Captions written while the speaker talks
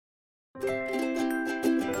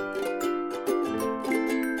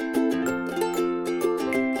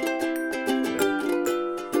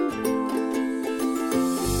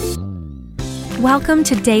Welcome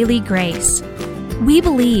to Daily Grace. We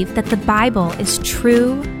believe that the Bible is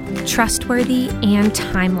true, trustworthy, and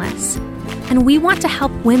timeless. And we want to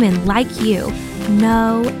help women like you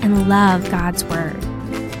know and love God's Word.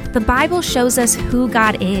 The Bible shows us who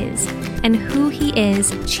God is, and who He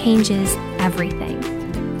is changes everything.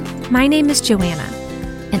 My name is Joanna.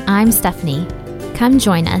 And I'm Stephanie. Come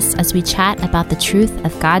join us as we chat about the truth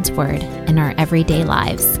of God's Word in our everyday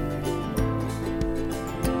lives.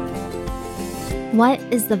 What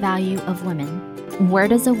is the value of women? Where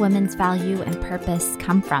does a woman's value and purpose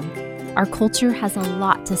come from? Our culture has a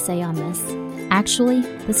lot to say on this. Actually,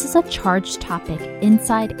 this is a charged topic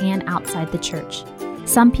inside and outside the church.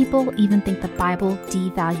 Some people even think the Bible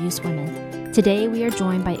devalues women. Today, we are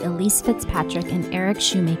joined by Elyse Fitzpatrick and Eric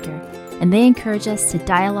Schumacher, and they encourage us to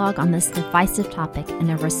dialogue on this divisive topic in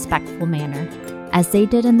a respectful manner. As they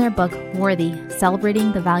did in their book, Worthy,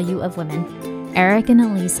 Celebrating the Value of Women, Eric and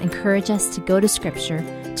Elyse encourage us to go to Scripture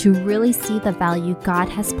to really see the value God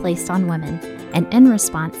has placed on women, and in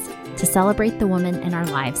response, to celebrate the women in our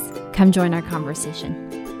lives. Come join our conversation.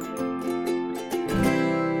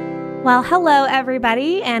 Well, hello,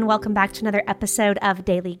 everybody, and welcome back to another episode of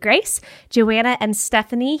Daily Grace. Joanna and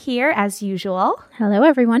Stephanie here, as usual. Hello,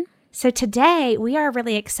 everyone. So today, we are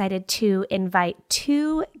really excited to invite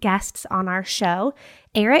two guests on our show,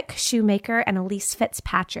 Eric Schumacher and Elyse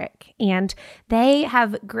Fitzpatrick. And they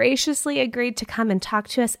have graciously agreed to come and talk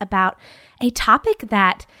to us about a topic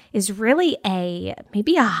that is really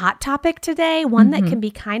maybe a hot topic today, one that can be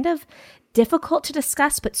kind of difficult to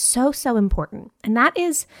discuss, but so important. And that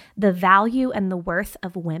is the value and the worth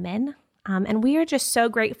of women. And we are just so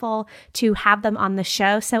grateful to have them on the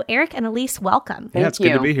show. So Eric and Elyse, welcome. Thank you. It's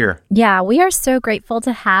good to be here. Yeah, we are so grateful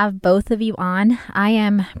to have both of you on. I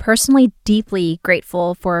am personally deeply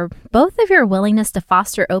grateful for both of your willingness to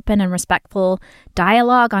foster open and respectful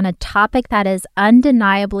dialogue on a topic that is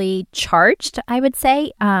undeniably charged, I would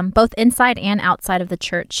say, both inside and outside of the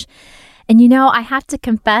church. And I have to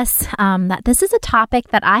confess that this is a topic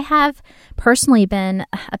that I have personally been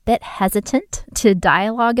a bit hesitant to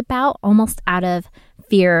dialogue about, almost out of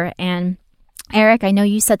fear. And Eric, I know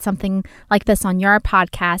you said something like this on your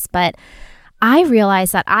podcast, but I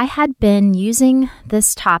realized that I had been using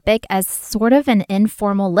this topic as sort of an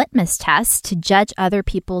informal litmus test to judge other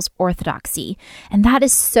people's orthodoxy. And that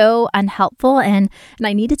is so unhelpful, and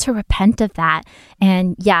I needed to repent of that.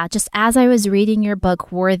 And yeah, just as I was reading your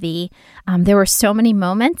book, Worthy, there were so many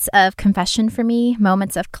moments of confession for me,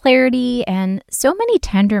 moments of clarity, and so many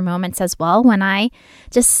tender moments as well when I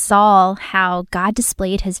just saw how God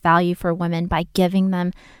displayed His value for women by giving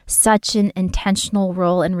them such an intentional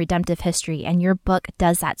role in redemptive history. And your book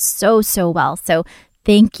does that so well. So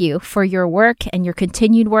thank you for your work and your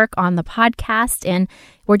continued work on the podcast. And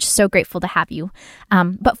we're just so grateful to have you.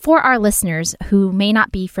 But for our listeners who may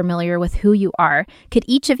not be familiar with who you are, could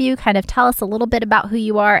each of you kind of tell us a little bit about who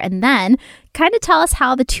you are, and then kind of tell us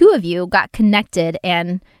how the two of you got connected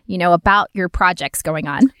and, about your projects going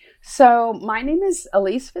on? So my name is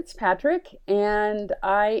Elyse Fitzpatrick, and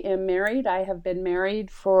I am married. I have been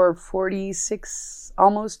married for 46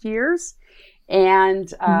 almost years,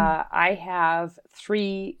 and I have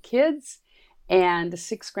 3 kids and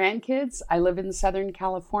 6 grandkids. I live in Southern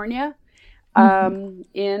California. In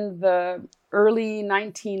the early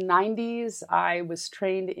 1990s, I was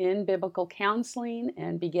trained in biblical counseling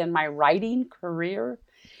and began my writing career.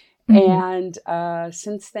 And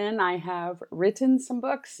since then, I have written some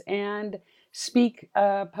books and speak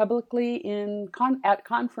publicly at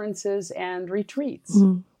conferences and retreats.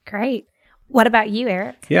 Great. What about you,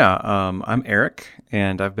 Eric? Yeah, I'm Eric,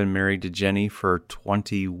 and I've been married to Jenny for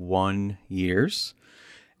 21 years,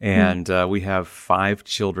 and we have 5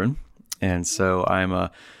 children. And so I'm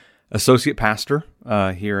a associate pastor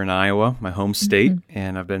here in Iowa, my home state,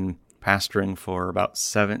 and I've been pastoring for about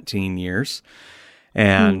 17 years.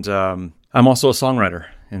 And I'm also a songwriter,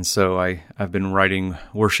 and so I've been writing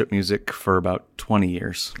worship music for about 20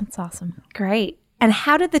 years. That's awesome. Great. And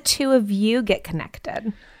how did the two of you get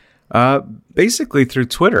connected? Basically through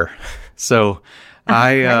Twitter. So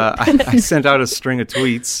I sent out a string of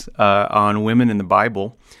tweets on women in the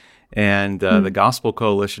Bible, and the Gospel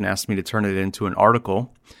Coalition asked me to turn it into an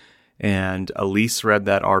article. And Elyse read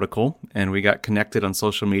that article, and we got connected on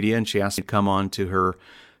social media, and she asked me to come on to her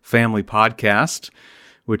family podcast,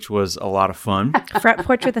 which was a lot of fun. Front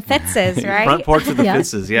Porch with the Fitzes, right? Front Porch with the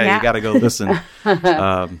Fitzes. Yeah, you got to go listen.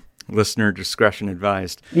 listener discretion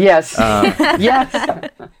advised. Yes. Yes.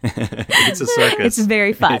 It's a circus. It's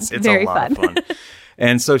very fun. It's very a lot of fun.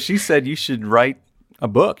 And so she said, you should write a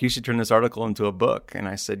book. You should turn this article into a book. And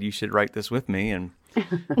I said, you should write this with me. And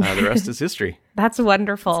the rest is history. That's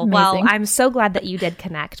wonderful. That's well, amazing. I'm so glad that you did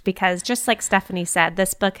connect, because just like Stephanie said,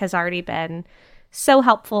 this book has already been so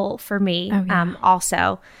helpful for me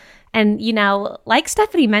also. And, like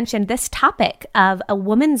Stephanie mentioned, this topic of a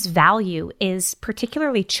woman's value is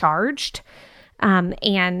particularly charged.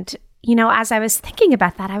 And, as I was thinking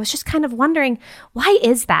about that, I was just kind of wondering, why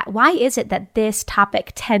is that? Why is it that this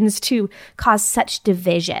topic tends to cause such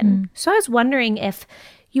division? So I was wondering if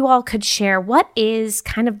you all could share what is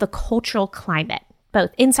kind of the cultural climate,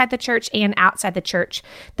 both inside the church and outside the church,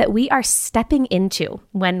 that we are stepping into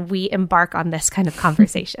when we embark on this kind of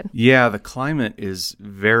conversation. Yeah, the climate is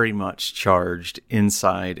very much charged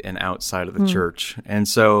inside and outside of the church. And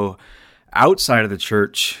so outside of the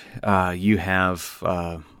church, you have,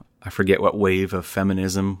 I forget what wave of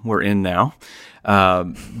feminism we're in now,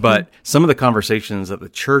 but some of the conversations that the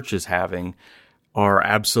church is having are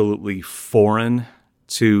absolutely foreign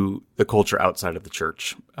to the culture outside of the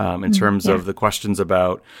church, in terms of the questions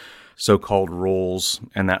about so-called roles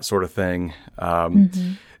and that sort of thing.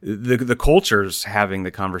 The culture's having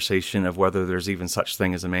the conversation of whether there's even such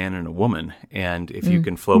thing as a man and a woman, and if you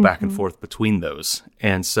can flow back and forth between those.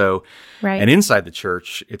 And so, and inside the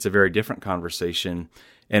church, it's a very different conversation.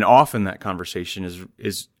 And often that conversation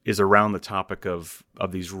is around the topic of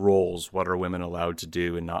these roles. What are women allowed to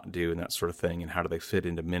do and not do, and that sort of thing, and how do they fit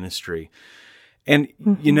into ministry? And,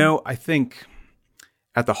 I think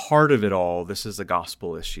at the heart of it all, this is a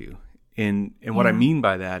gospel issue. And what I mean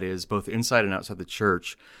by that is both inside and outside the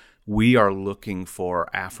church, we are looking for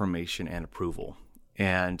affirmation and approval.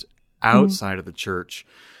 And outside of the church,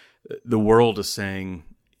 the world is saying,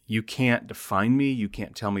 you can't define me. You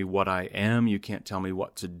can't tell me what I am. You can't tell me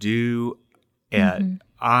what to do. And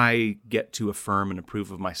I get to affirm and approve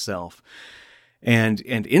of myself. And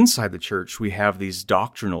inside the church, we have these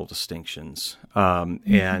doctrinal distinctions.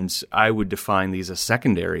 And I would define these as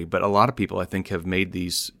secondary, but a lot of people, I think, have made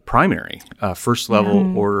these primary, first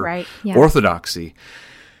level order orthodoxy.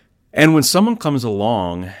 And when someone comes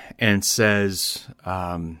along and says,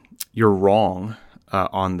 you're wrong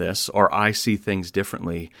on this, or I see things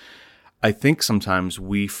differently, I think sometimes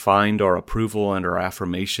we find our approval and our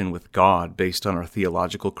affirmation with God based on our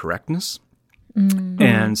theological correctness.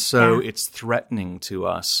 And so it's threatening to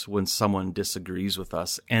us when someone disagrees with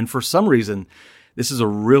us. And for some reason, this is a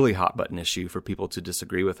really hot button issue for people to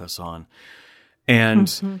disagree with us on.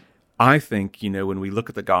 And I think, when we look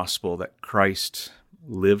at the gospel, that Christ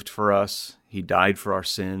lived for us, he died for our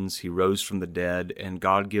sins, he rose from the dead, and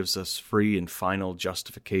God gives us free and final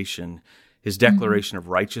justification, his declaration of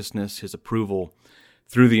righteousness, his approval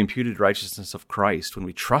through the imputed righteousness of Christ when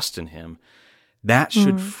we trust in him. That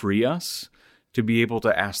should free us to be able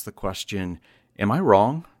to ask the question, am I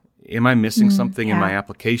wrong? Am I missing something in my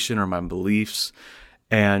application or my beliefs?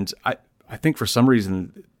 And I think for some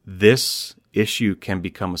reason, this issue can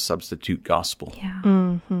become a substitute gospel.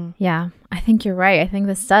 Yeah, I think you're right. I think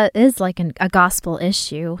this is like a gospel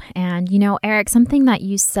issue. And, Eric, something that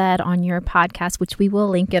you said on your podcast, which we will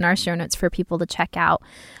link in our show notes for people to check out,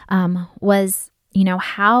 was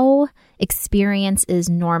how experience is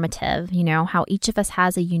normative, how each of us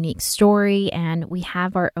has a unique story and we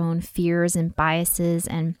have our own fears and biases,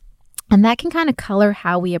 and that can kind of color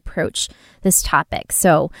how we approach this topic.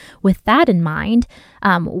 So with that in mind,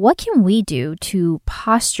 what can we do to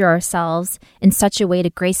posture ourselves in such a way to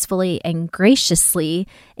gracefully and graciously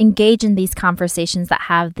engage in these conversations that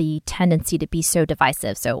have the tendency to be so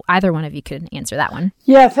divisive? So either one of you could answer that one.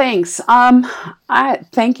 Yeah, thanks.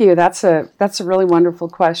 Thank you. That's a really wonderful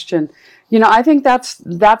question. I think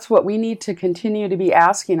that's what we need to continue to be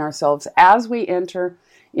asking ourselves as we enter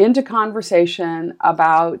into conversation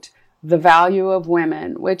about the value of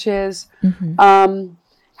women, which is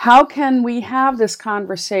how can we have this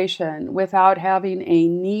conversation without having a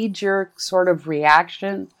knee-jerk sort of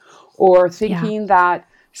reaction or thinking that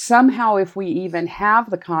somehow if we even have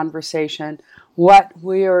the conversation, what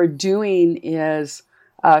we're doing is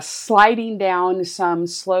sliding down some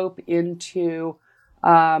slope into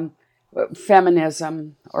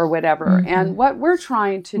feminism or whatever. And what we're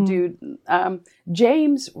trying to do,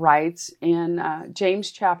 James writes in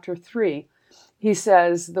James chapter 3, he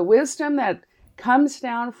says, the wisdom that comes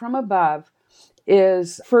down from above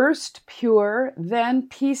is first pure, then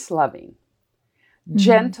peace-loving,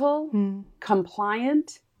 gentle,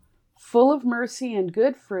 compliant, full of mercy and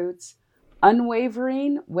good fruits,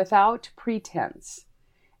 unwavering, without pretense.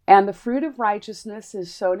 And the fruit of righteousness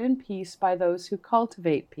is sown in peace by those who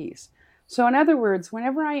cultivate peace. So in other words,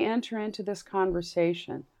 whenever I enter into this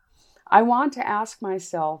conversation, I want to ask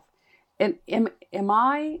myself, am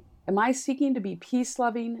I seeking to be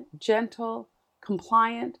peace-loving, gentle,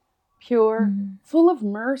 compliant, pure, full of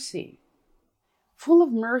mercy? Full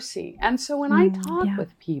of mercy. And so when I talk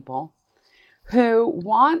with people who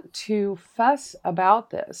want to fuss about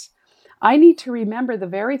this, I need to remember the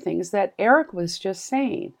very things that Eric was just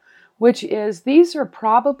saying, which is these are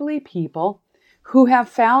probably people who have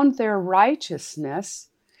found their righteousness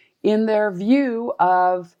in their view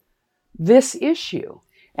of this issue.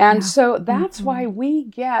 And so that's why we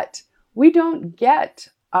don't get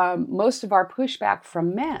most of our pushback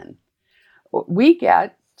from men. We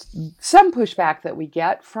get some pushback that we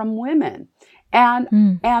get from women. And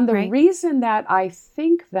the reason that I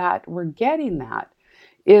think that we're getting that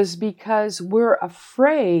is because we're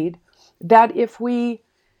afraid that if we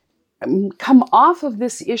come off of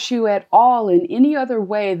this issue at all in any other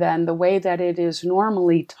way than the way that it is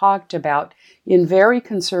normally talked about in very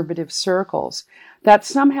conservative circles, that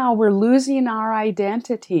somehow we're losing our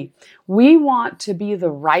identity. We want to be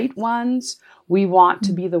the right ones. We want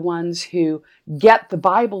to be the ones who get the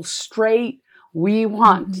Bible straight. We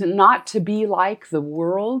want not to be like the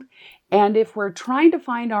world. And if we're trying to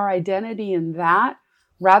find our identity in that,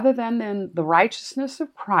 rather than in the righteousness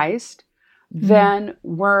of Christ, then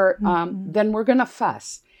we're going to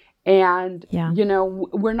fuss. And,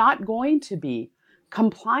 we're not going to be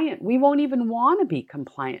compliant. We won't even want to be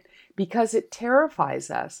compliant because it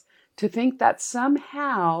terrifies us to think that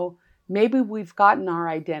somehow maybe we've gotten our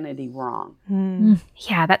identity wrong.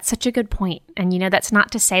 Yeah, that's such a good point. And, that's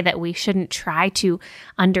not to say that we shouldn't try to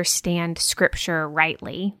understand Scripture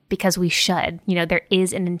rightly, because we should. There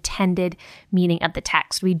is an intended meaning of the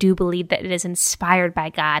text. We do believe that it is inspired by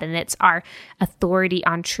God and it's our authority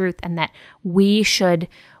on truth, and that we should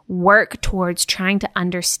work towards trying to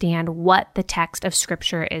understand what the text of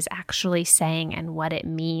Scripture is actually saying and what it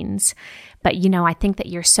means. But, I think that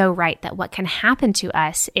you're so right that what can happen to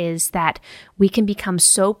us is that we can become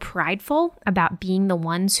so prideful about being the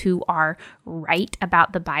ones who are right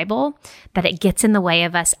about the Bible that it gets in the way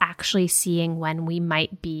of us actually seeing when we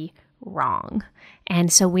might be wrong.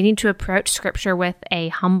 And so we need to approach Scripture with a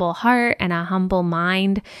humble heart and a humble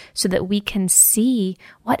mind so that we can see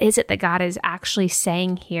what is it that God is actually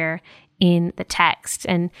saying here in the text.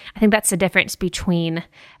 And I think that's the difference between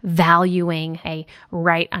valuing a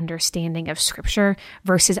right understanding of Scripture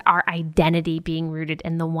versus our identity being rooted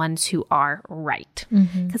in the ones who are right.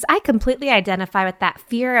 Because I completely identify with that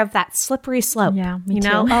fear of that slippery slope. Yeah, me too.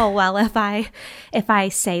 Oh, well, if I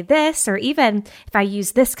say this, or even if I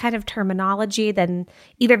use this kind of terminology, then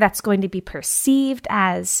either that's going to be perceived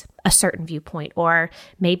as a certain viewpoint, or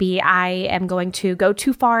maybe I am going to go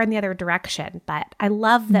too far in the other direction. But I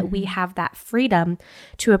love that we have that freedom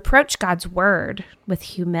to approach God's word with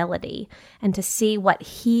humility and to see what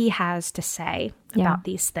He has to say about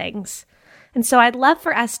these things. And so I'd love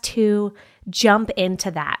for us to jump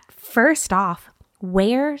into that. First off,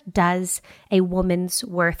 where does a woman's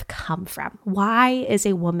worth come from? Why is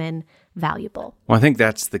a woman valuable? Well, I think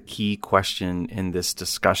that's the key question in this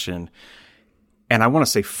discussion. And I want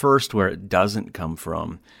to say first where it doesn't come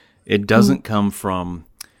from. It doesn't come from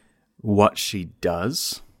what she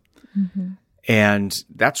does. And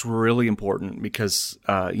that's really important because,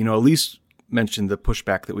 Elyse mentioned the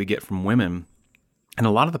pushback that we get from women. And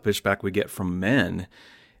a lot of the pushback we get from men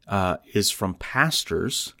is from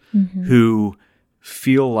pastors who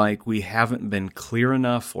feel like we haven't been clear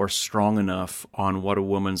enough or strong enough on what a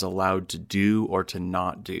woman's allowed to do or to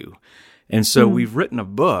not do. And so we've written a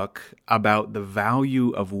book about the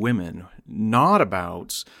value of women, not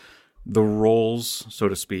about the roles, so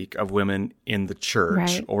to speak, of women in the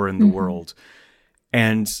church or in the world.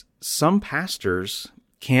 And some pastors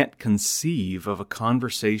can't conceive of a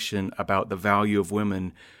conversation about the value of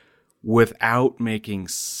women without making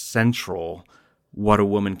central what a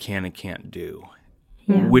woman can and can't do,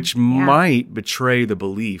 which might betray the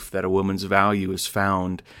belief that a woman's value is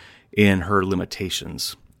found in her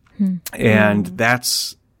limitations. And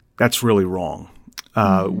that's really wrong.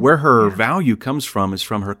 Where her value comes from is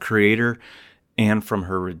from her Creator and from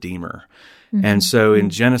her Redeemer. And so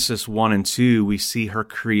in Genesis 1 and 2, we see her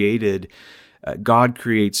created. God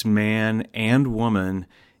creates man and woman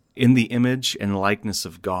in the image and likeness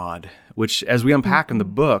of God, which, as we unpack in the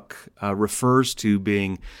book, refers to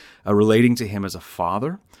being relating to Him as a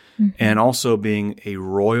father, and also being a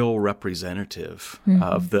royal representative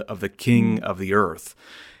of the King of the earth.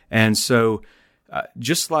 And so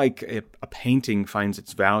just like a painting finds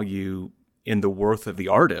its value in the worth of the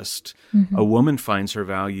artist, a woman finds her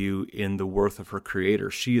value in the worth of her creator.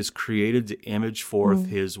 She is created to image forth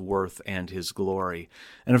his worth and his glory.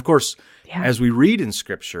 And of course, as we read in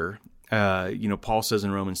Scripture, Paul says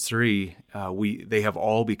in Romans 3, they have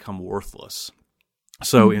all become worthless.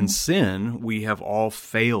 So in sin, we have all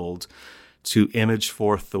failed to image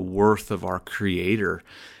forth the worth of our creator.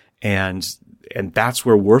 And that's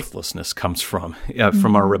where worthlessness comes from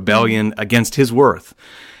our rebellion against his worth.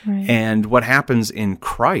 Right. And what happens in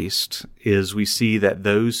Christ is we see that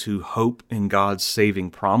those who hope in God's saving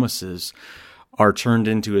promises are turned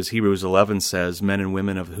into, as Hebrews 11 says, men and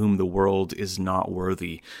women of whom the world is not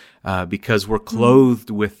worthy, because we're clothed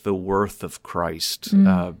with the worth of Christ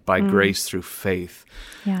by grace through faith.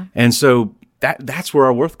 Yeah. And so that's where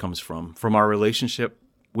our worth comes from our relationship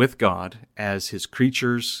with God as his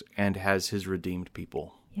creatures and as his redeemed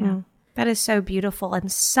people. Yeah. That is so beautiful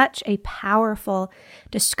and such a powerful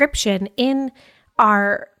description in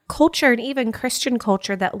our culture and even Christian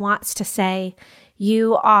culture that wants to say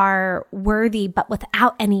you are worthy, but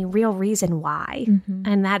without any real reason why.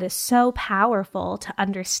 And that is so powerful to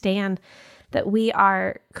understand that we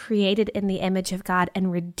are created in the image of God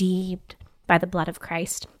and redeemed by the blood of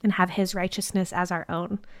Christ and have his righteousness as our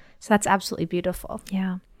own. So that's absolutely beautiful.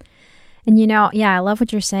 Yeah. And I love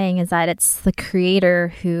what you're saying is that it's the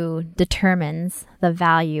creator who determines the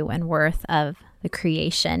value and worth of the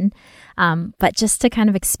creation. But just to kind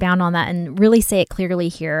of expound on that and really say it clearly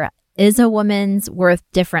here, is a woman's worth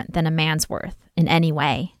different than a man's worth in any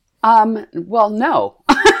way? Well, no.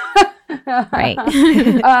 Right.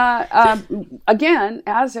 Again,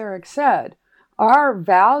 as Eric said, our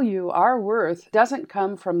value, our worth doesn't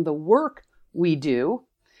come from the work we do.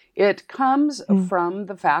 It comes from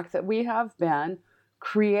the fact that we have been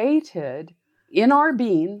created in our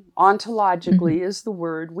being, ontologically is the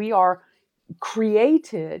word. We are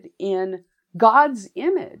created in God's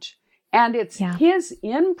image, and it's his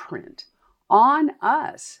imprint on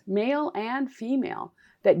us, male and female,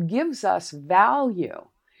 that gives us value.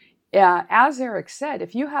 As Eric said,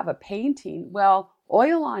 if you have a painting, well,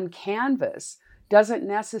 oil on canvas doesn't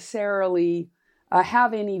necessarily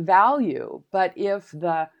have any value, but if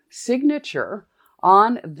the signature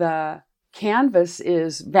on the canvas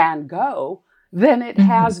is Van Gogh, then it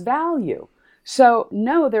has value. So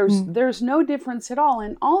no, there's no difference at all.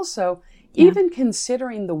 And also, even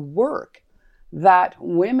considering the work that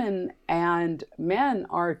women and men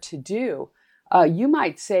are to do, you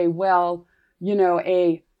might say, well,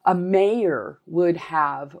 a mayor would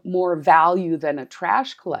have more value than a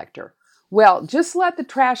trash collector. Well, just let the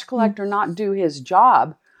trash collector not do his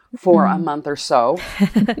job for a month or so,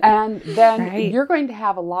 and then you're going to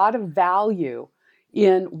have a lot of value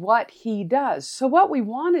in what he does. So what we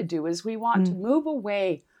want to do is we want to move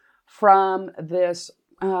away from this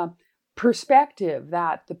perspective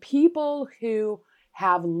that the people who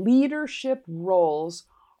have leadership roles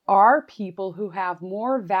are people who have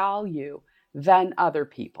more value than other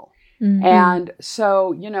people. And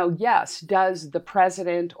so, yes, does the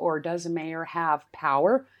president or does a mayor have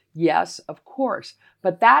power? Yes, of course.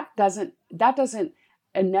 But that doesn't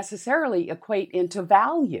necessarily equate into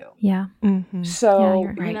value. Yeah.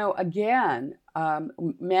 So, right. Again,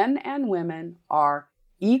 men and women are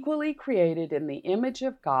equally created in the image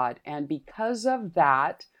of God. And because of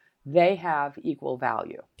that, they have equal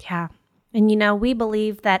value. Yeah. And, we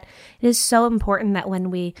believe that it is so important that when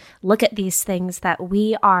we look at these things, that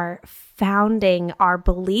we are founding our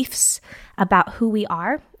beliefs about who we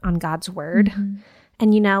are on God's word.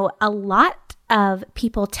 And, a lot of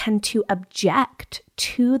people tend to object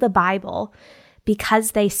to the Bible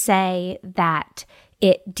because they say that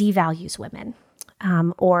it devalues women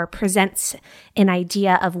or presents an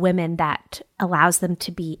idea of women that allows them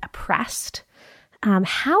to be oppressed.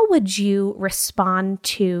 How would you respond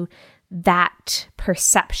to that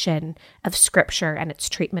perception of Scripture and its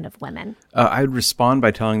treatment of women? I'd respond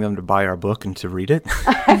by telling them to buy our book and to read it.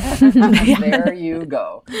 There you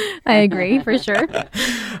go. I agree, for sure.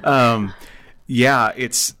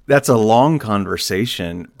 That's a long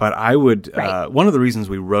conversation, but I would, one of the reasons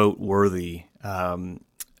we wrote Worthy,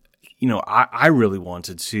 I really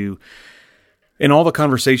wanted to, in all the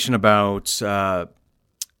conversation about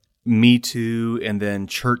Me Too and then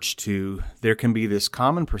Church Too, there can be this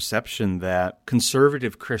common perception that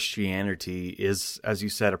conservative Christianity is, as you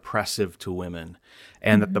said, oppressive to women,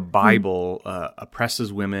 and that the Bible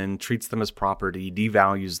oppresses women, treats them as property,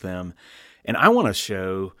 devalues them. And I want to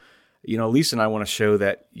show, Elyse and I want to show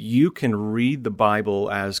that you can read the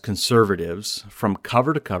Bible as conservatives from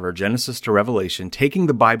cover to cover, Genesis to Revelation, taking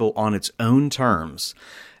the Bible on its own terms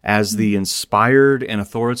as the inspired and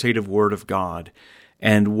authoritative Word of God,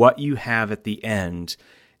 And what you have at the end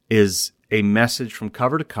is a message from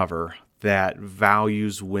cover to cover that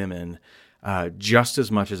values women just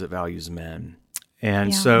as much as it values men.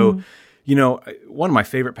 And so, one of my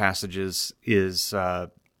favorite passages is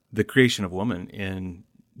the creation of woman in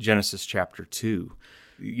Genesis chapter 2.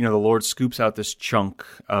 The Lord scoops out this chunk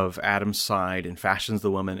of Adam's side and fashions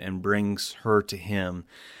the woman and brings her to him.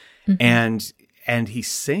 And he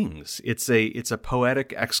sings. It's a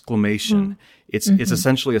poetic exclamation. It's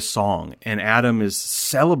essentially a song. And Adam is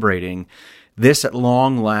celebrating this at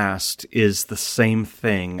long last is the same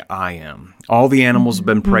thing I am. All the animals have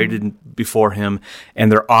been paraded before him,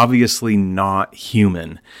 and they're obviously not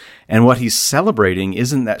human. And what he's celebrating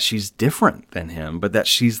isn't that she's different than him, but that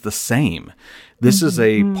she's the same. This is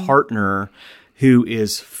a partner who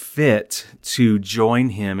is fit to join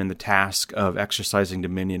him in the task of exercising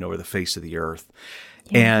dominion over the face of the earth.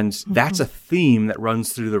 And that's a theme that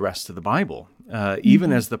runs through the rest of the Bible.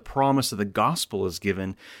 Even as the promise of the gospel is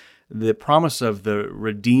given, the promise of the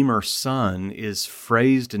Redeemer Son is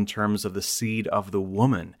phrased in terms of the seed of the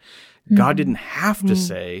woman. God didn't have to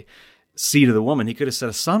say seed of the woman. He could have said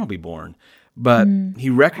a son will be born. But he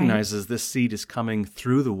recognizes this seed is coming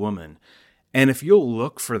through the woman. And if you'll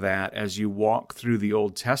look for that as you walk through the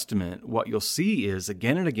Old Testament, what you'll see is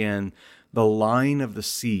again and again the line of the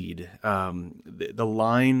seed, the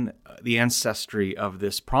line, the ancestry of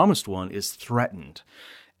this promised one is threatened.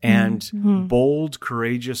 And bold,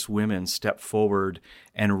 courageous women step forward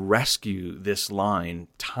and rescue this line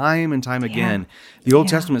time and time again. The Old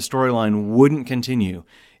Testament storyline wouldn't continue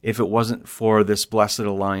if it wasn't for this blessed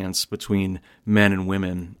alliance between men and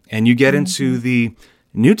women. And you get into the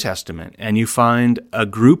New Testament and you find a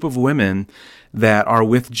group of women that are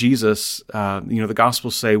with Jesus. The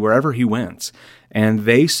Gospels say wherever he went, and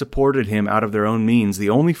they supported him out of their own means. The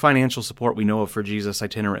only financial support we know of for Jesus'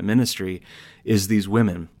 itinerant ministry is these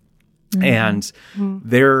women. And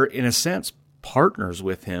they're, in a sense, partners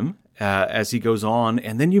with him as he goes on.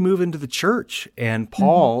 And then you move into the church, and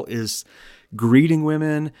Paul is greeting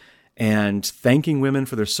women and thanking women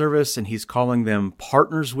for their service, and he's calling them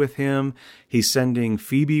partners with him. He's sending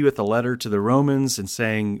Phoebe with a letter to the Romans and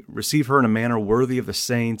saying, receive her in a manner worthy of the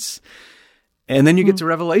saints. And then you get to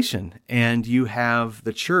Revelation, and you have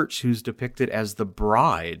the church who's depicted as the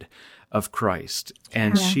bride of Christ,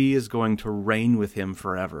 and she is going to reign with him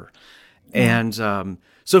forever. And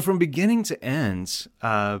so from beginning to end,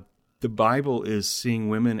 the Bible is seeing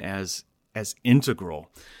women as integral.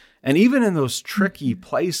 And even in those tricky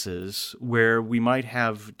places where we might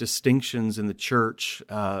have distinctions in the church,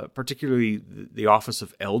 particularly the office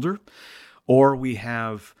of elder, or we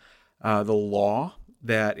have the law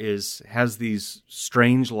that has these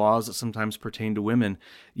strange laws that sometimes pertain to women.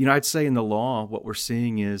 I'd say in the law, what we're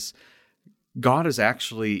seeing is God is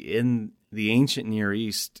actually in the ancient Near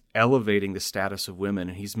East elevating the status of women,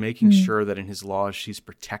 and he's making sure that in his laws she's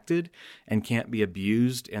protected and can't be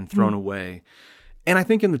abused and thrown away. And I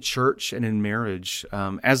think in the church and in marriage,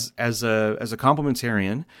 as a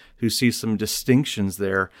complementarian who sees some distinctions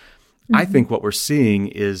there, I think what we're seeing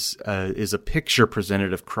is a picture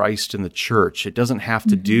presented of Christ in the church. It doesn't have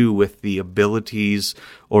to do with the abilities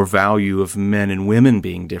or value of men and women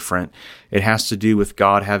being different. It has to do with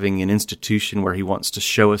God having an institution where he wants to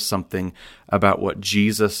show us something about what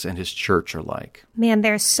Jesus and his church are like. Man,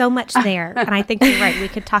 there's so much there. And I think you're right. We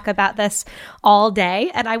could talk about this all day.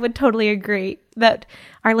 And I would totally agree that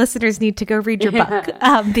our listeners need to go read your book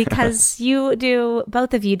because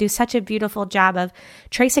both of you do such a beautiful job of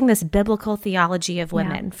tracing this biblical theology of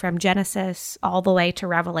women from Genesis all the way to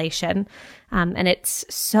Revelation. And it's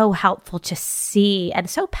so helpful to see and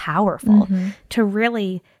so powerful to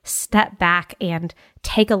really step back and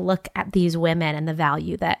take a look at these women and the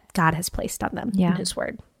value that God has placed on them in his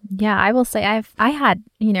word. Yeah, I will say I had,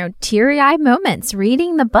 teary-eyed moments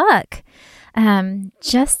reading the book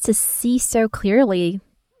just to see so clearly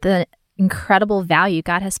the incredible value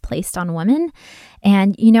God has placed on women.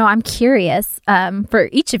 And, I'm curious for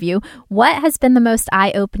each of you, what has been the most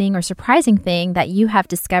eye-opening or surprising thing that you have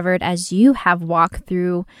discovered as you have walked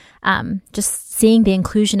through just seeing the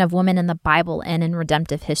inclusion of women in the Bible and in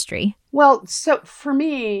redemptive history? Well, so for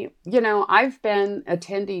me, I've been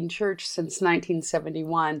attending church since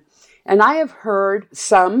 1971, and I have heard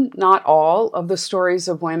some, not all, of the stories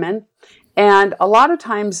of women. And a lot of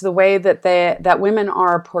times the way that women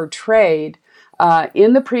are portrayed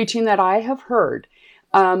in the preaching that I have heard,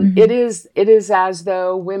 it is as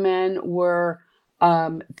though women were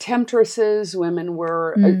temptresses, women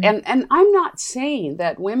were, and I'm not saying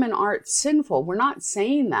that women aren't sinful. We're not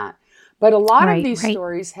saying that. But a lot of these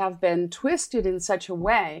stories have been twisted in such a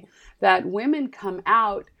way that women come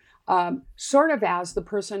out sort of as the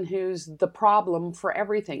person who's the problem for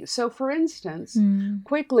everything. So, for instance,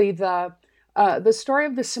 quickly, the story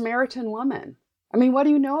of the Samaritan woman. I mean, what do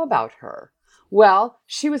you know about her? Well,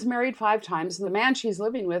 she was married 5 times, and the man she's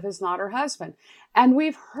living with is not her husband. And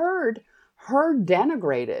we've heard her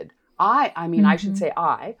denigrated. I should say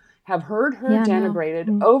I have heard her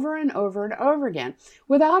denigrated over and over and over again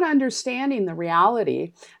without understanding the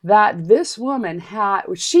reality that this woman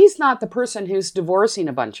she's not the person who's divorcing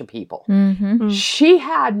a bunch of people. She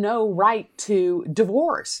had no right to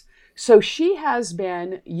divorce. So she has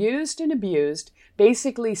been used and abused,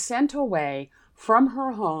 basically sent away from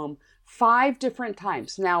her home 5 different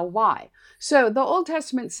times. Now, why? So the Old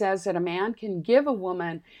Testament says that a man can give a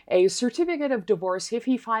woman a certificate of divorce if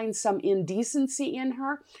he finds some indecency in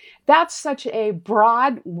her. That's such a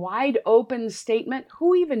broad, wide open statement.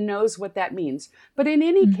 Who even knows what that means? But in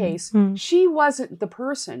any case, she wasn't the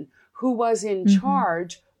person who was in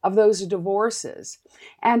charge of those divorces.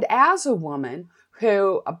 And as a woman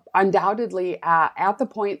who undoubtedly at the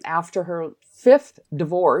point after her 5th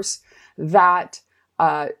divorce that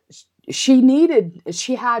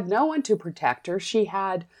she had no one to protect her. She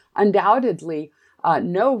had undoubtedly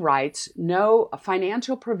no rights, no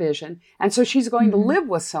financial provision. And so she's going to live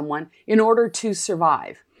with someone in order to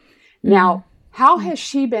survive. Now, how has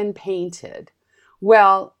she been painted?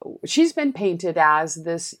 Well, she's been painted as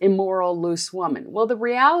this immoral, loose woman. Well, the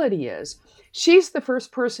reality is she's the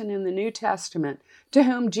first person in the New Testament to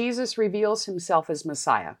whom Jesus reveals himself as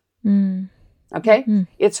Messiah. Okay?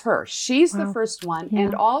 It's her. She's the first one. Yeah.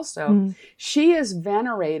 And also, she is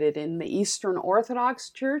venerated in the Eastern Orthodox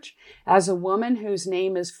Church as a woman whose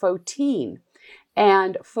name is Photine.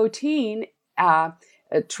 And Photine,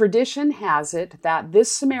 tradition has it that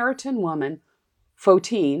this Samaritan woman,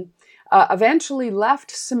 Photine, eventually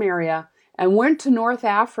left Samaria and went to North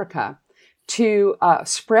Africa to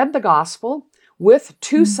spread the gospel with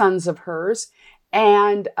 2 sons of hers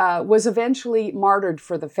and was eventually martyred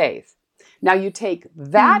for the faith. Now you take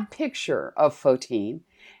that picture of Photine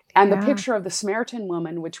and the picture of the Samaritan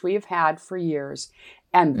woman, which we have had for years,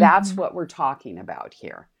 and that's what we're talking about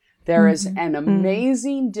here. There is an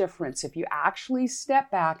amazing difference if you actually step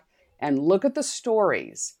back and look at the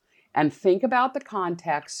stories and think about the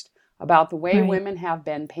context, about the way women have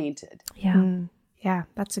been painted. Yeah,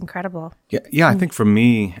 that's incredible. Yeah. I think for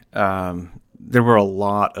me, there were a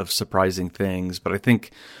lot of surprising things, but I think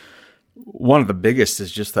one of the biggest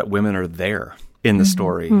is just that women are there in the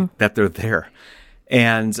story, that they're there.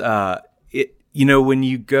 And, when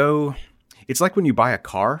you go, it's like when you buy a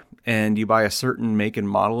car and you buy a certain make and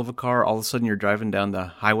model of a car, all of a sudden you're driving down the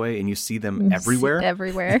highway and you see them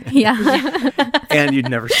everywhere. Yeah. And you'd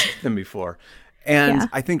never seen them before. And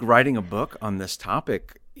I think writing a book on this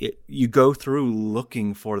topic, you go through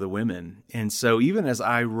looking for the women. And so even as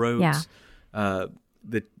I wrote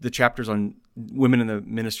the chapters on women in the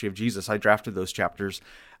ministry of Jesus, I drafted those chapters.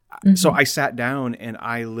 So I sat down and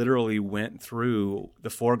I literally went through the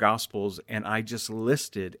 4 Gospels and I just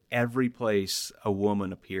listed every place a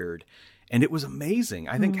woman appeared. And it was amazing.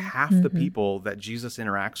 I think half the people that Jesus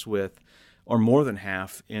interacts with, or more than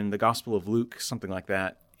half in the Gospel of Luke, something like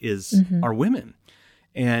that, are women.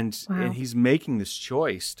 And he's making this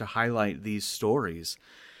choice to highlight these stories.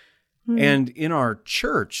 And in our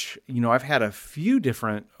church, I've had a few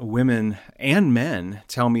different women and men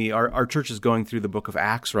tell me our church is going through the book of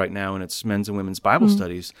Acts right now, and it's men's and women's Bible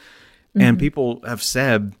studies. And people have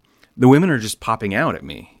said, the women are just popping out at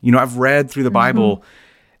me. I've read through the Bible.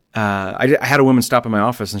 I had a woman stop in my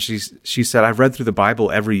office, and she said, I've read through the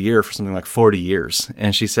Bible every year for something like 40 years.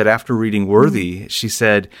 And she said, after reading Worthy, she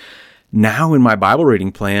said, now in my Bible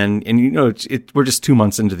reading plan, and we're just 2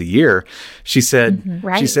 months into the year, she said,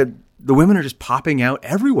 the women are just popping out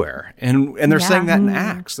everywhere. And they're saying that in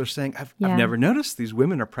Acts. They're saying, I've never noticed these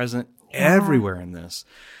women are present everywhere in this.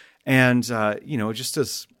 And,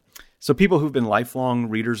 so people who've been lifelong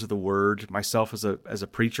readers of the Word, myself as a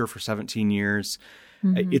preacher for 17 years,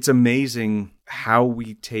 it's amazing how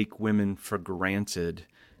we take women for granted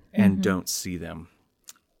and don't see them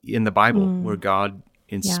in the Bible where God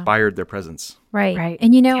inspired their presence. Right.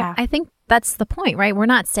 And, I think that's the point, right? We're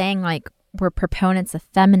not saying we're proponents of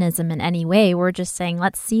feminism in any way. We're just saying,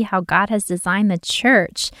 let's see how God has designed the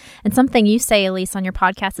church. And something you say, Elyse, on your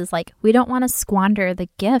podcast is we don't want to squander the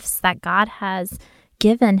gifts that God has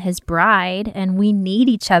given his bride, and we need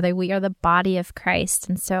each other. We are the body of Christ.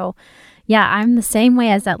 And so, I'm the same way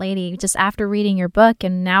as that lady. Just after reading your book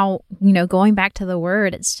and now, going back to the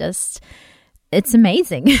Word, it's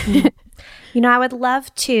amazing. I would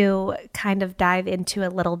love to kind of dive into a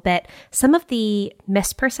little bit some of the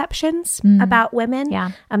misperceptions about women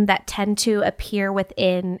that tend to appear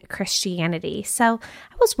within Christianity. So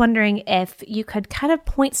I was wondering if you could kind of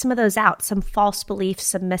point some of those out, some false beliefs,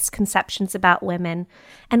 some misconceptions about women,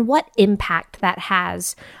 and what impact that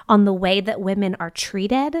has on the way that women are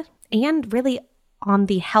treated and really on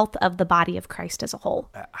the health of the body of Christ as a whole.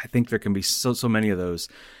 I think there can be so many of those.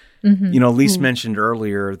 Elyse mentioned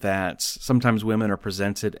earlier that sometimes women are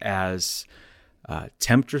presented as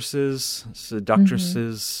temptresses,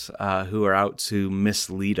 seductresses who are out to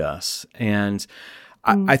mislead us. And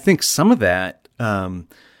I think some of that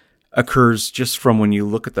occurs just from when you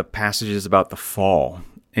look at the passages about the fall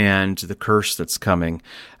and the curse that's coming.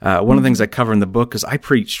 One of the things I cover in the book is I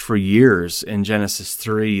preached for years in Genesis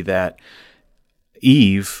 3 that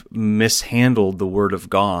Eve mishandled the word of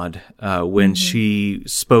God when she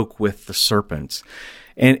spoke with the serpent.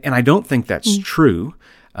 And I don't think that's true.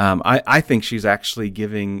 I think she's actually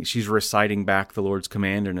she's reciting back the Lord's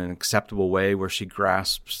command in an acceptable way where she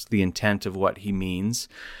grasps the intent of what he means.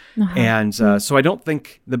 And so I don't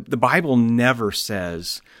think, the Bible never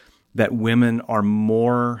says that women are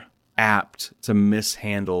more apt to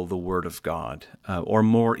mishandle the word of God or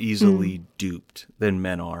more easily duped than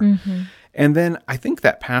men are. And then I think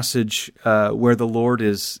that passage where the Lord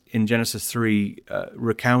is in Genesis 3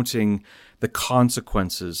 recounting the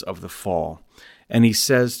consequences of the fall. And he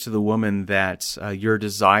says to the woman that your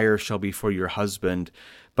desire shall be for your husband,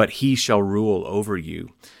 but he shall rule over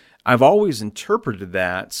you. I've always interpreted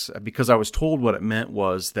that because I was told what it meant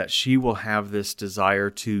was that she will have this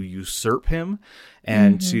desire to usurp him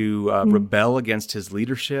and to rebel against his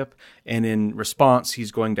leadership. And in response,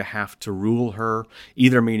 he's going to have to rule her,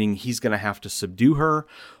 either meaning he's going to have to subdue her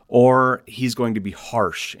or he's going to be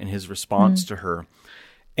harsh in his response to her.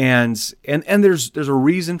 And there's a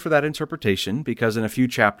reason for that interpretation, because in a few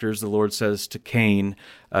chapters, the Lord says to Cain,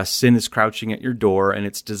 sin is crouching at your door and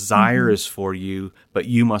its desire is for you, but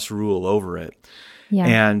you must rule over it. Yeah.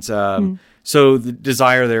 And so the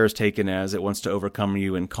desire there is taken as it wants to overcome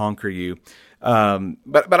you and conquer you.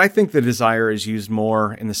 But I think the desire is used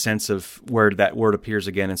more in the sense of where that word appears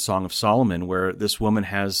again in Song of Solomon, where this woman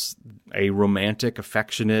has a romantic,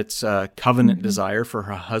 affectionate, covenant desire for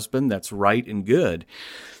her husband that's right and good.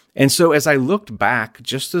 And so as I looked back,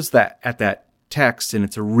 just as at that text in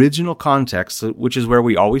its original context, which is where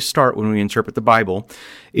we always start when we interpret the Bible,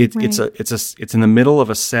 it's in the middle of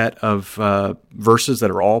a set of verses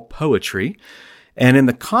that are all poetry. And in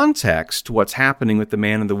the context, what's happening with the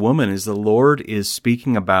man and the woman is the Lord is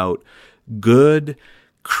speaking about good,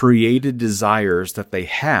 created desires that they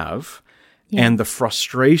have, and the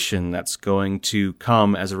frustration that's going to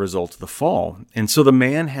come as a result of the fall. And so the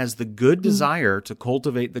man has the good desire to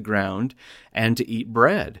cultivate the ground and to eat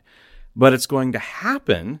bread, but it's going to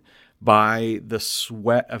happen by the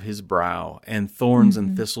sweat of his brow, and thorns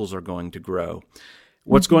and thistles are going to grow.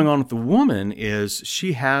 What's going on with the woman is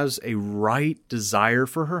she has a right desire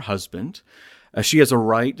for her husband. She has a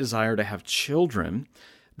right desire to have children,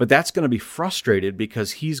 but that's going to be frustrated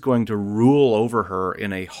because he's going to rule over her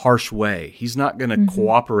in a harsh way. He's not going to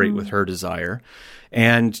cooperate with her desire,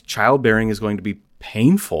 and childbearing is going to be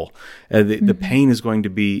painful. The pain is going to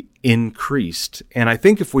be increased. And I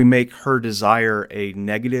think if we make her desire a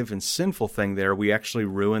negative and sinful thing there, we actually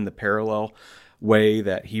ruin the parallel way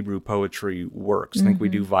that Hebrew poetry works. I think we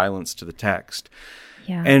do violence to the text.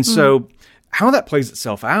 Yeah. And so how that plays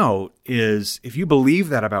itself out is if you believe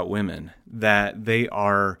that about women, that they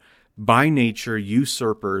are by nature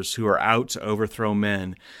usurpers who are out to overthrow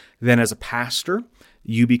men, then as a pastor,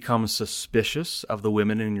 you become suspicious of the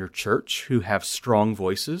women in your church who have strong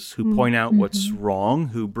voices, who point out what's wrong,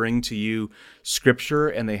 who bring to you scripture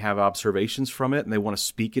and they have observations from it and they want to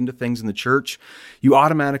speak into things in the church. You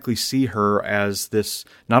automatically see her as this,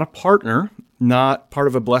 not a partner, not part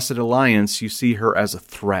of a blessed alliance. You see her as a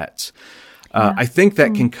threat. I think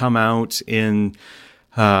that can come out in,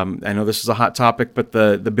 I know this is a hot topic, but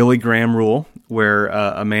the Billy Graham rule, where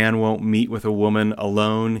a man won't meet with a woman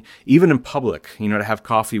alone, even in public, to have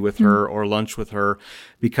coffee with her or lunch with her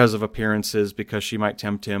because of appearances, because she might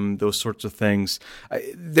tempt him, those sorts of things.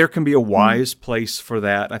 There can be a wise place for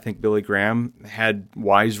that. I think Billy Graham had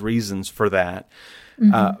wise reasons for that.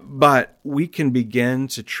 But we can begin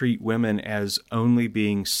to treat women as only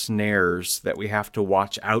being snares that we have to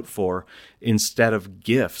watch out for instead of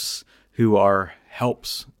gifts who are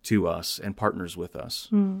helps to us and partners with us.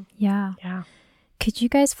 Yeah. Could you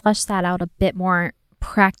guys flesh that out a bit more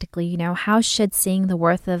practically? How should seeing the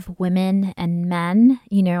worth of women and men,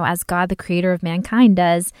 as God, the creator of mankind,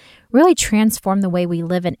 does really transform the way we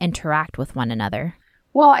live and interact with one another?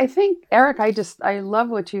 Well, I think, Eric, I love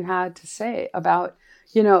what you had to say about,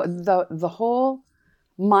 the whole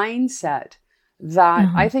mindset that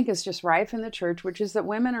I think is just rife in the church, which is that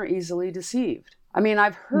women are easily deceived. I mean,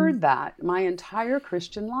 I've heard that my entire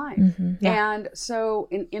Christian life. And so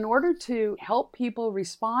in order to help people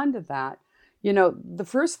respond to that, the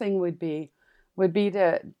first thing would be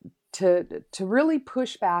to really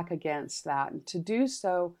push back against that, and to do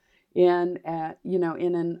so in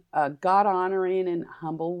a God honoring and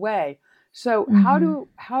humble way. So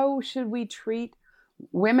how should we treat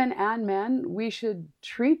women and men? We should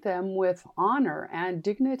treat them with honor and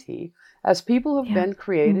dignity as people who have been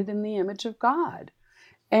created in the image of God.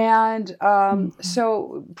 And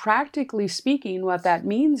so practically speaking, what that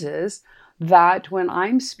means is that when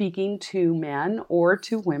I'm speaking to men or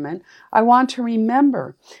to women, I want to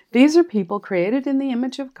remember these are people created in the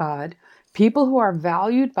image of God, people who are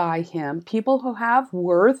valued by Him, people who have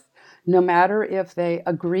worth, no matter if they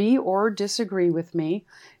agree or disagree with me,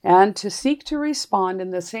 and to seek to respond in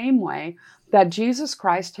the same way that Jesus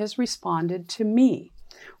Christ has responded to me,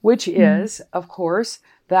 which is, of course,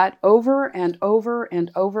 that over and over and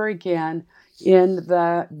over again in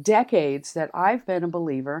the decades that I've been a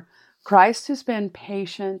believer, Christ has been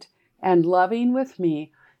patient and loving with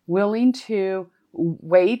me, willing to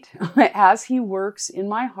wait as He works in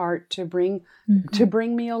my heart to bring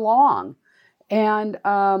me along. And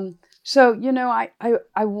so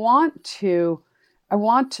I want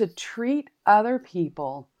to treat other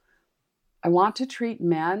people. I want to treat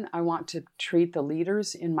men. I want to treat the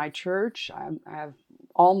leaders in my church. I have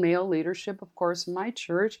all male leadership, of course, in my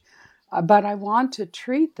church, but I want to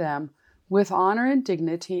treat them with honor and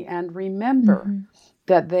dignity, and remember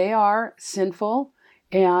that they are sinful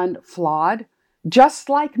and flawed, just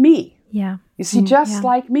like me. Yeah. You see, just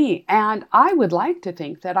like me. And I would like to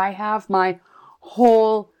think that I have my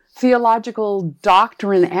whole theological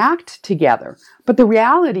doctrine act together. But the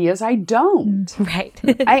reality is I don't. Right.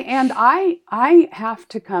 I have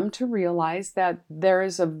to come to realize that there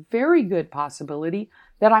is a very good possibility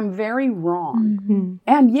that I'm very wrong,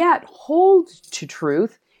 and yet hold to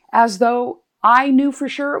truth as though I knew for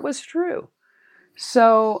sure it was true.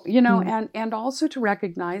 So, and also to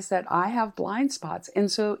recognize that I have blind spots.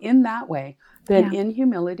 And so in that way, then in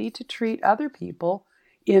humility to treat other people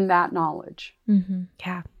in that knowledge.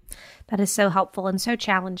 Yeah. That is so helpful and so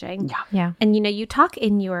challenging. Yeah. And, you talk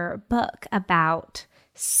in your book about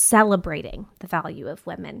celebrating the value of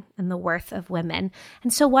women and the worth of women.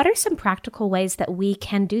 And so what are some practical ways that we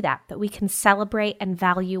can do that we can celebrate and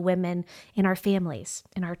value women in our families,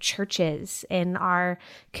 in our churches, in our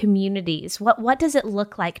communities? What does it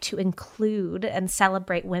look like to include and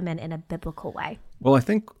celebrate women in a biblical way? Well, I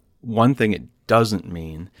think one thing it doesn't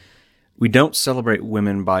mean, we don't celebrate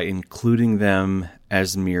women by including them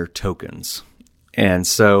as mere tokens. And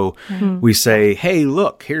so we say, hey,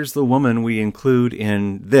 look, here's the woman we include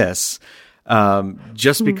in this,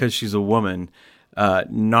 just because she's a woman,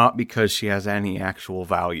 not because she has any actual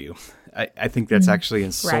value. I think that's actually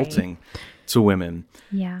insulting to women.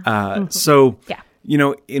 Yeah. So,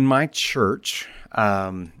 in my church,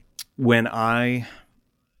 when I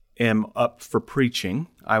am up for preaching,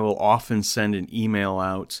 I will often send an email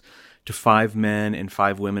out to 5 men and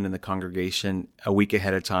 5 women in the congregation a week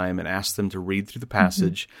ahead of time and ask them to read through the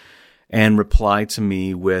passage and reply to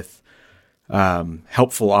me with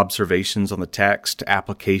helpful observations on the text,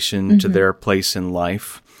 application to their place in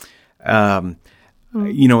life. In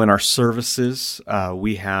our services,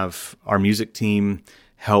 we have our music team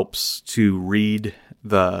helps to read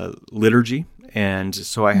the liturgy. And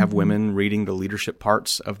so I have women reading the leadership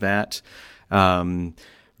parts of that, doing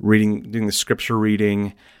the scripture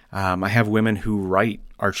reading. I have women who write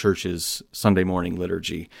our church's Sunday morning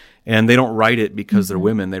liturgy, and they don't write it because they're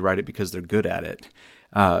women. They write it because they're good at it.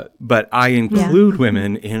 But I include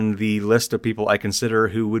women in the list of people I consider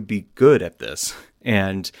who would be good at this,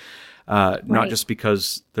 and not just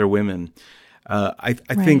because they're women. I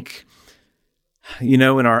think, in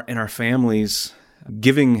our families,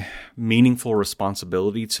 giving meaningful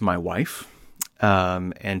responsibility to my wife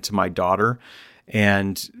and to my daughter,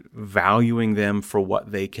 and valuing them for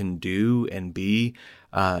what they can do and be,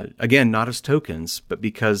 again, not as tokens, but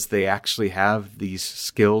because they actually have these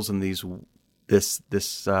skills and this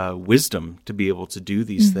wisdom to be able to do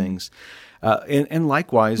these things. And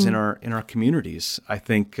likewise in our communities, I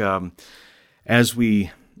think as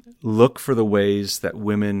we look for the ways that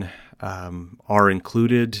women are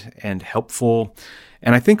included and helpful,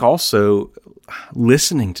 and I think also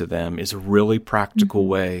listening to them is a really practical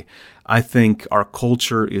way. I think our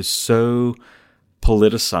culture is so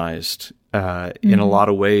politicized in a lot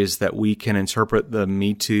of ways that we can interpret the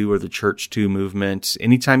Me Too or the Church Too movement.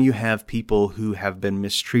 Anytime you have people who have been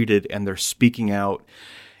mistreated and they're speaking out,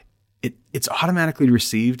 it's automatically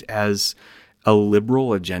received as a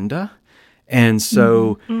liberal agenda. And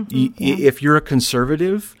so if you're a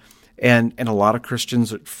conservative, and a lot of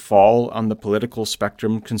Christians fall on the political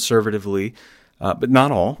spectrum conservatively, but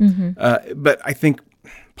not all. But I think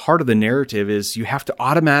part of the narrative is you have to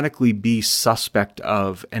automatically be suspect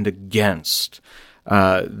of and against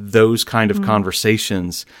those kind of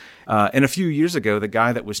conversations. And a few years ago, the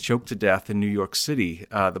guy that was choked to death in New York City,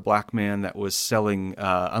 the black man that was selling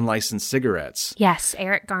unlicensed cigarettes. Yes,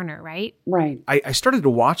 Eric Garner, right? Right. I started to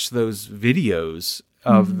watch those videos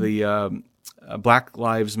of the Black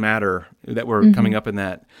Lives Matter that were coming up in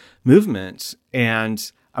that movement.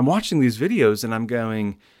 And I'm watching these videos and I'm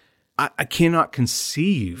going, I cannot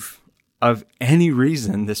conceive of any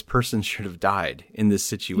reason this person should have died in this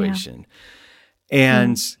situation.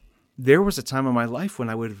 And there was a time in my life when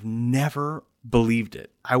I would have never believed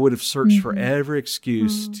it. I would have searched for every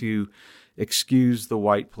excuse to excuse the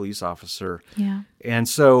white police officer. And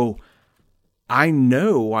so I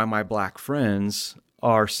know why my black friends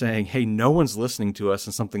are saying, hey, no one's listening to us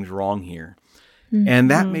and something's wrong here. And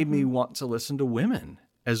that made me want to listen to women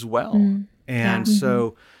as well. And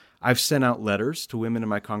so I've sent out letters to women in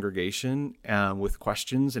my congregation with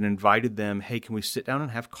questions and invited them, hey, can we sit down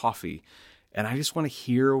and have coffee? And I just want to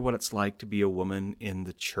hear what it's like to be a woman in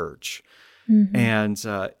the church. And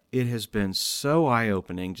it has been so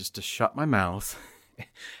eye-opening just to shut my mouth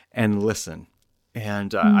and listen.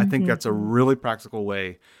 And I think that's a really practical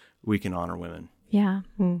way we can honor women. Yeah.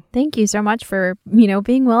 Thank you so much for,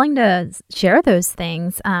 being willing to share those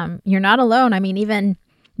things. You're not alone. I mean, even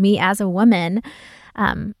me as a woman,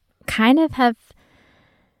 kind of have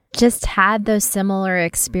just had those similar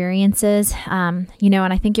experiences, and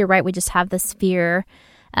I think you're right. We just have this fear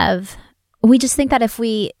we just think that if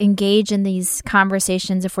we engage in these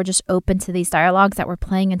conversations, if we're just open to these dialogues, that we're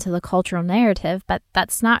playing into the cultural narrative, but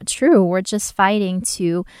that's not true. We're just fighting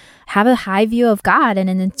to have a high view of God and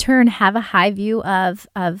in turn have a high view of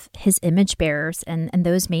his image bearers and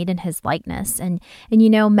those made in his likeness. And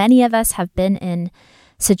many of us have been in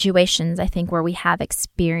situations, I think, where we have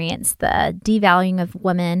experienced the devaluing of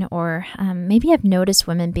women, or maybe have noticed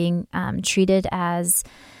women being treated as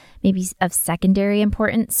maybe of secondary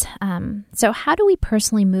importance. So how do we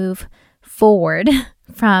personally move forward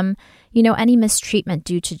from, any mistreatment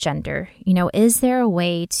due to gender? Is there a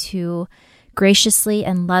way to graciously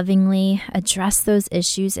and lovingly address those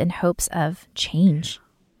issues in hopes of change?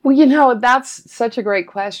 Well, that's such a great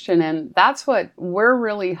question. And that's what we're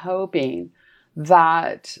really hoping,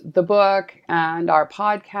 that the book and our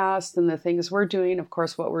podcast and the things we're doing, of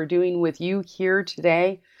course, what we're doing with you here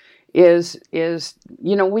today is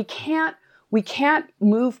we can't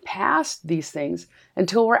move past these things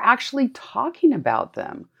until we're actually talking about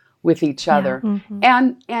them with each other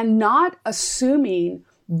and not assuming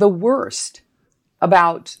the worst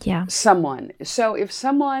about someone. So if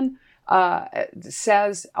someone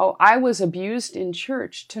says, oh, I was abused in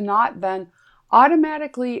church, to not then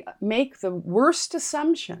automatically make the worst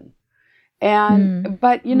assumption. And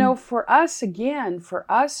but for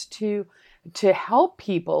us to help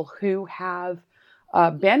people who have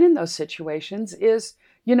been in those situations is,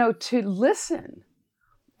 to listen.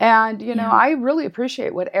 And, I really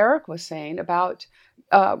appreciate what Eric was saying about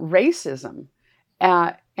racism.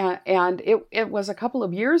 And it was a couple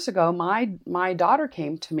of years ago, my daughter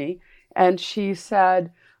came to me and she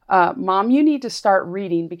said, Mom, you need to start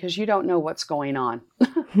reading because you don't know what's going on.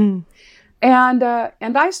 And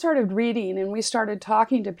I started reading, and we started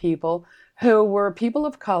talking to people who were people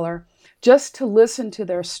of color, just to listen to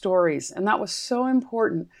their stories. And that was so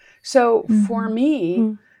important. So for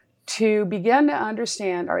me to begin to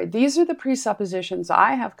understand, all right, these are the presuppositions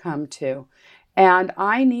I have come to, and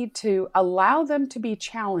I need to allow them to be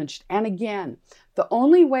challenged. And again, the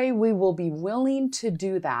only way we will be willing to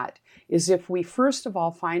do that is if we, first of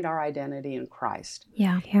all, find our identity in Christ.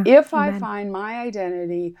 If I find my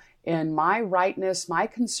identity in my rightness, my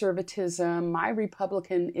conservatism, my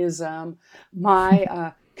republicanism,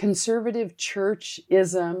 my conservative church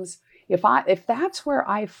isms, if that's where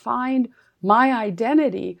I find my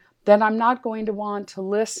identity, then I'm not going to want to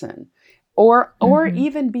listen or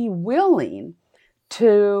even be willing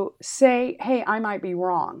to say, hey, I might be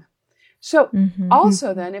wrong. So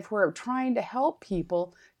also then, if we're trying to help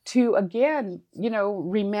people to, again,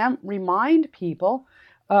 remind people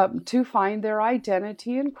to find their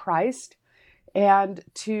identity in Christ and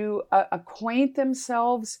to acquaint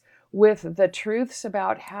themselves with the truths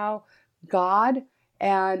about how God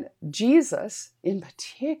and Jesus in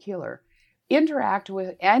particular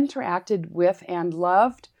interacted with and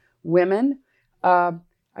loved women.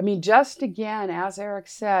 Just again, as Eric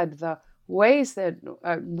said, the ways that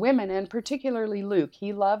women, and particularly Luke,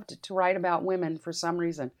 he loved to write about women for some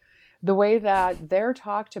reason, the way that they're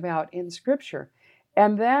talked about in Scripture.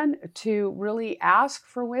 And then to really ask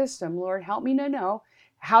for wisdom, Lord, help me to know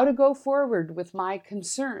how to go forward with my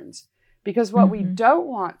concerns. Because what we don't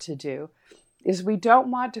want to do is we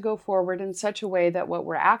don't want to go forward in such a way that what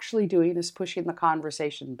we're actually doing is pushing the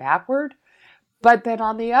conversation backward. But then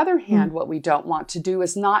on the other hand, what we don't want to do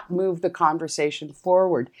is not move the conversation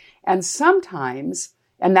forward. And sometimes,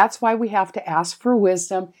 and that's why we have to ask for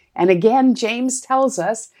wisdom. And again, James tells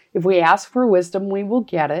us, if we ask for wisdom, we will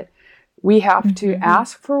get it. We have to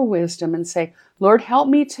ask for wisdom and say, Lord, help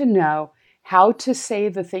me to know how to say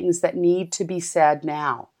the things that need to be said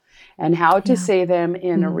now, and how to say them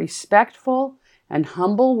in a respectful and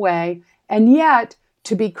humble way, and yet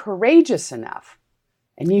to be courageous enough.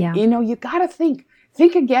 And you got to think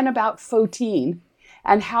again about Fotine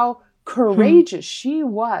and how courageous she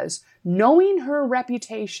was, knowing her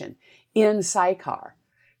reputation in Sychar,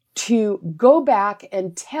 to go back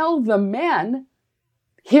and tell the men,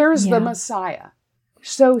 here's the Messiah.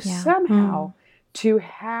 So somehow to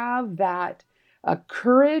have that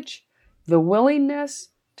courage, the willingness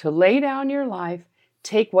to lay down your life,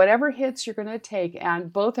 take whatever hits you're going to take.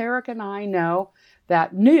 And both Eric and I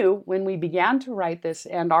knew when we began to write this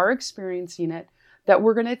and are experiencing it, that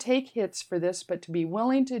we're going to take hits for this, but to be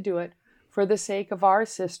willing to do it for the sake of our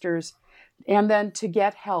sisters, and then to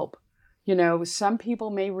get help. Some people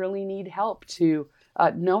may really need help to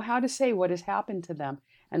know how to say what has happened to them.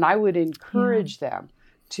 And I would encourage them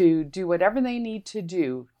to do whatever they need to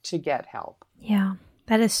do to get help. Yeah,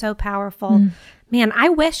 that is so powerful. Man, I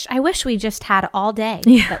wish we just had all day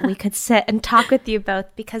that we could sit and talk with you both,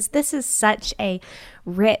 because this is such a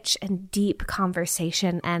rich and deep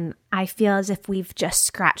conversation. And I feel as if we've just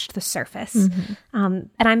scratched the surface. And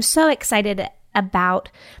I'm so excited about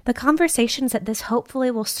the conversations that this hopefully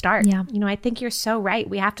will start. Yeah. I think you're so right.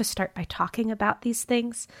 We have to start by talking about these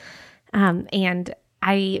things. And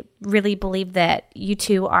I really believe that you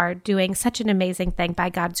two are doing such an amazing thing by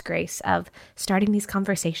God's grace of starting these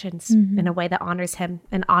conversations in a way that honors Him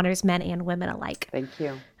and honors men and women alike. Thank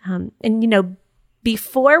you. And,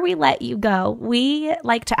 before we let you go, we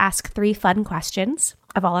like to ask 3 fun questions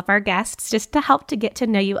of all of our guests just to help to get to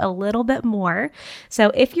know you a little bit more.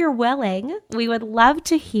 So if you're willing, we would love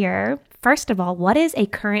to hear, first of all, what is a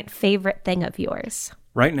current favorite thing of yours?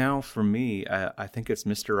 Right now, for me, I think it's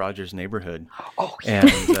Mr. Rogers' Neighborhood. Oh,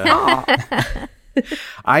 yeah. And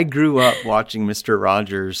I grew up watching Mr.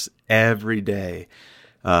 Rogers every day,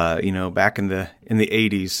 back in the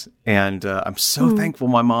 80s. And I'm so thankful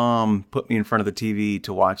my mom put me in front of the TV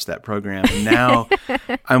to watch that program. And now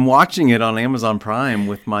I'm watching it on Amazon Prime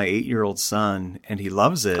with my 8-year-old son, and he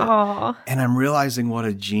loves it. Aww. And I'm realizing what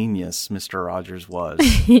a genius Mr. Rogers was.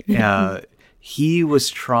 He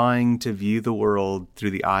was trying to view the world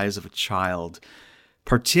through the eyes of a child,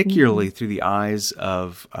 particularly through the eyes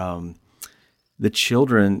of the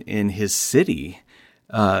children in his city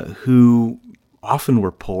who often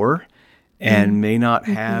were poor and may not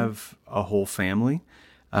have a whole family.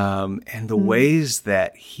 And the ways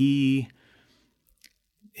that he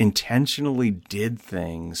intentionally did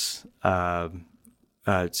things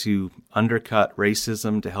to undercut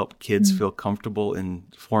racism, to help kids feel comfortable in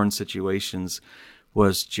foreign situations,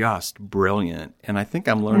 was just brilliant. And I think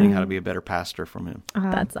I'm learning how to be a better pastor from him.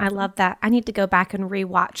 I love that. I need to go back and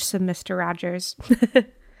rewatch some Mr. Rogers.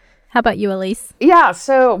 How about you, Elyse? Yeah,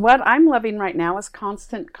 so what I'm loving right now is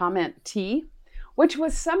Constant Comment Tea, which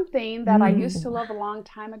was something that I used to love a long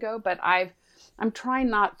time ago, but I'm trying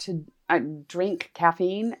not to drink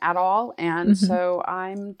caffeine at all. And so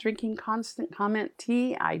I'm drinking Constant Comment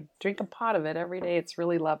Tea. I drink a pot of it every day. It's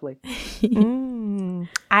really lovely.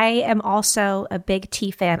 I am also a big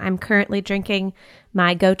tea fan. I'm currently drinking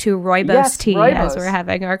my go-to Rooibos tea as we're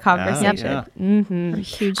having our conversation.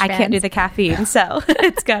 Huge I can't do the caffeine, so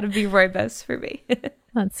it's got to be Rooibos for me.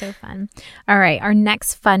 That's so fun. All right. Our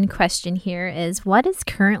next fun question here is, what is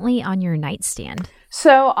currently on your nightstand?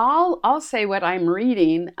 So I'll say what I'm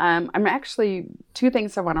reading. I'm actually 2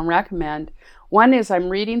 things I want to recommend. One is I'm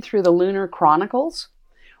reading through the Lunar Chronicles,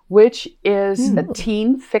 which is a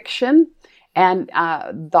teen fiction. And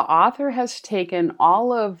the author has taken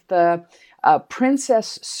all of the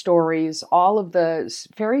princess stories, all of the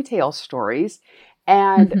fairy tale stories,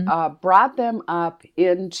 and brought them up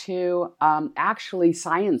into actually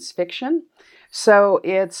science fiction. So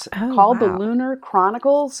it's called the Lunar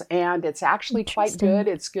Chronicles, and it's actually quite good.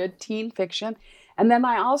 It's good teen fiction. And then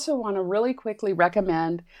I also want to really quickly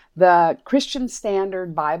recommend the Christian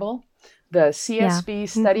Standard Bible, the CSB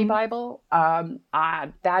Study Bible.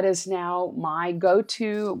 That is now my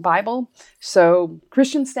go-to Bible. So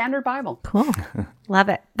Christian Standard Bible. Cool. Love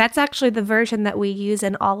it. That's actually the version that we use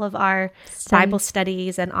in all of our Bible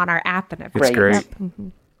studies and on our app and everything. It's great.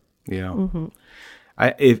 Yep. Yeah. Mm-hmm.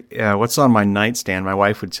 What's on my nightstand, my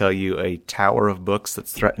wife would tell you, a tower of books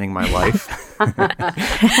that's threatening my life.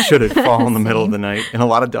 Should it fall in the middle of the night, and a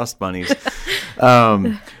lot of dust bunnies.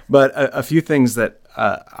 But a few things that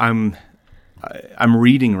I'm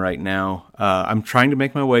reading right now. I'm trying to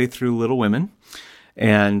make my way through Little Women,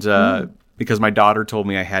 and because my daughter told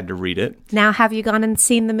me I had to read it. Now, have you gone and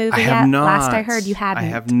seen the movie I yet? have not. Last I heard, you hadn't. I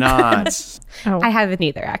have not. I haven't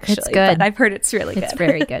either, actually. It's good. But I've heard it's really good. It's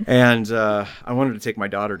very good. And I wanted to take my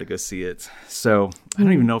daughter to go see it. So I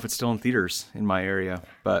don't even know if it's still in theaters in my area,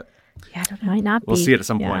 but Yeah, I don't It know. might not be. we'll see it at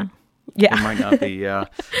some point. Yeah. It might not be, yeah.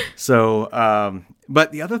 So,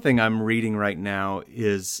 but the other thing I'm reading right now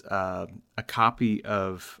is an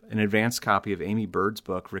advanced copy of Amy Bird's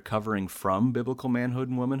book, Recovering from Biblical Manhood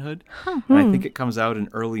and Womanhood. And I think it comes out in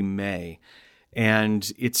early May. And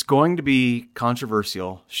it's going to be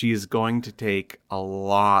controversial. She is going to take a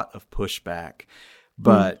lot of pushback.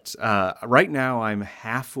 But right now I'm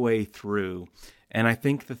halfway through, and I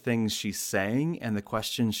think the things she's saying and the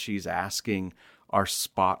questions she's asking are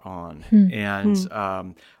spot on.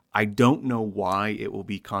 And I don't know why it will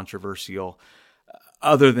be controversial,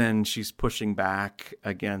 other than she's pushing back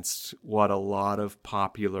against what a lot of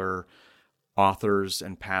popular authors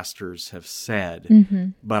and pastors have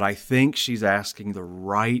said. But I think she's asking the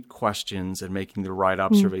right questions and making the right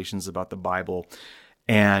observations about the Bible.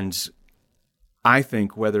 And I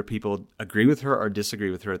think whether people agree with her or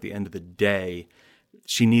disagree with her, at the end of the day,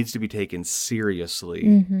 she needs to be taken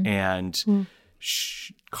seriously. And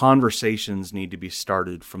conversations need to be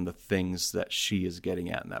started from the things that she is getting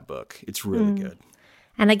at in that book. It's really good.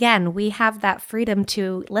 And again, we have that freedom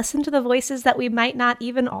to listen to the voices that we might not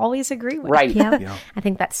even always agree with. Right. Yeah. I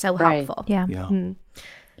think that's so helpful. Yeah.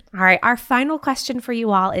 All right. Our final question for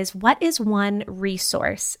you all is, what is one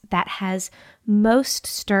resource that has most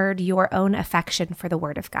stirred your own affection for the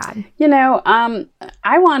Word of God? You know,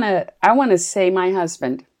 I want to say my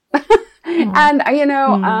husband. And,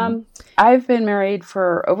 I've been married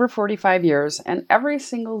for over 45 years, and every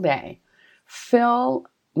single day, Phil,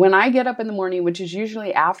 when I get up in the morning, which is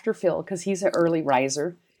usually after Phil, because he's an early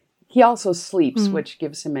riser, he also sleeps, which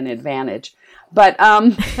gives him an advantage. But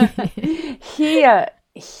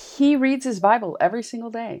he reads his Bible every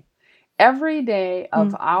single day. Every day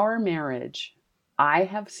of our marriage, I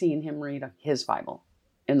have seen him read his Bible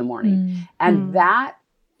in the morning. And that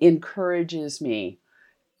encourages me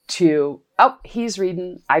to, he's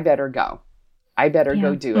reading, I better go. I better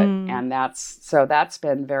go do it. And that's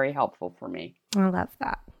been very helpful for me. I love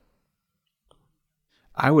that.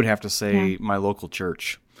 I would have to say my local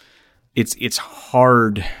church. It's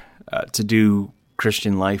hard to do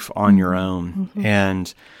Christian life on your own.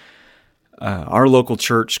 And our local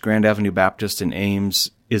church, Grand Avenue Baptist in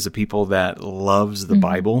Ames, is a people that loves the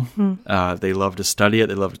Bible. They love to study it.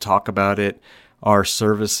 They love to talk about it. Our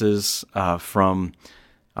services, from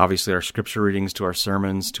obviously our scripture readings to our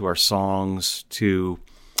sermons to our songs to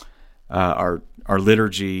our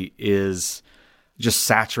liturgy, is just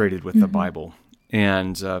saturated with the Bible.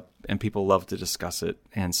 And people love to discuss it.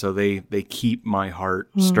 And so they keep my heart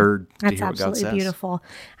stirred to hear what God says. That's absolutely beautiful.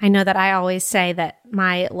 I know that I always say that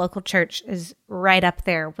my local church is right up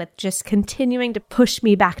there with just continuing to push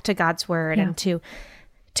me back to God's Word and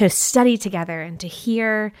to study together and to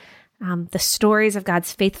hear the stories of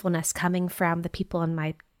God's faithfulness coming from the people in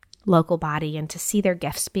my local body and to see their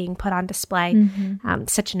gifts being put on display.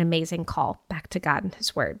 Such an amazing call back to God and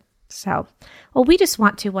His Word. So, well, we just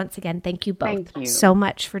want to once again thank you both so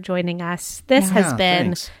much for joining us. This has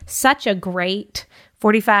been such a great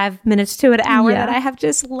 45 minutes to an hour that I have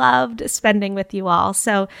just loved spending with you all.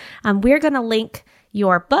 So we're going to link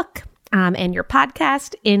your book and your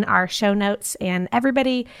podcast in our show notes, and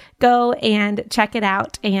everybody go and check it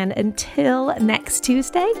out. And until next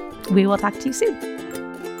Tuesday, we will talk to you soon.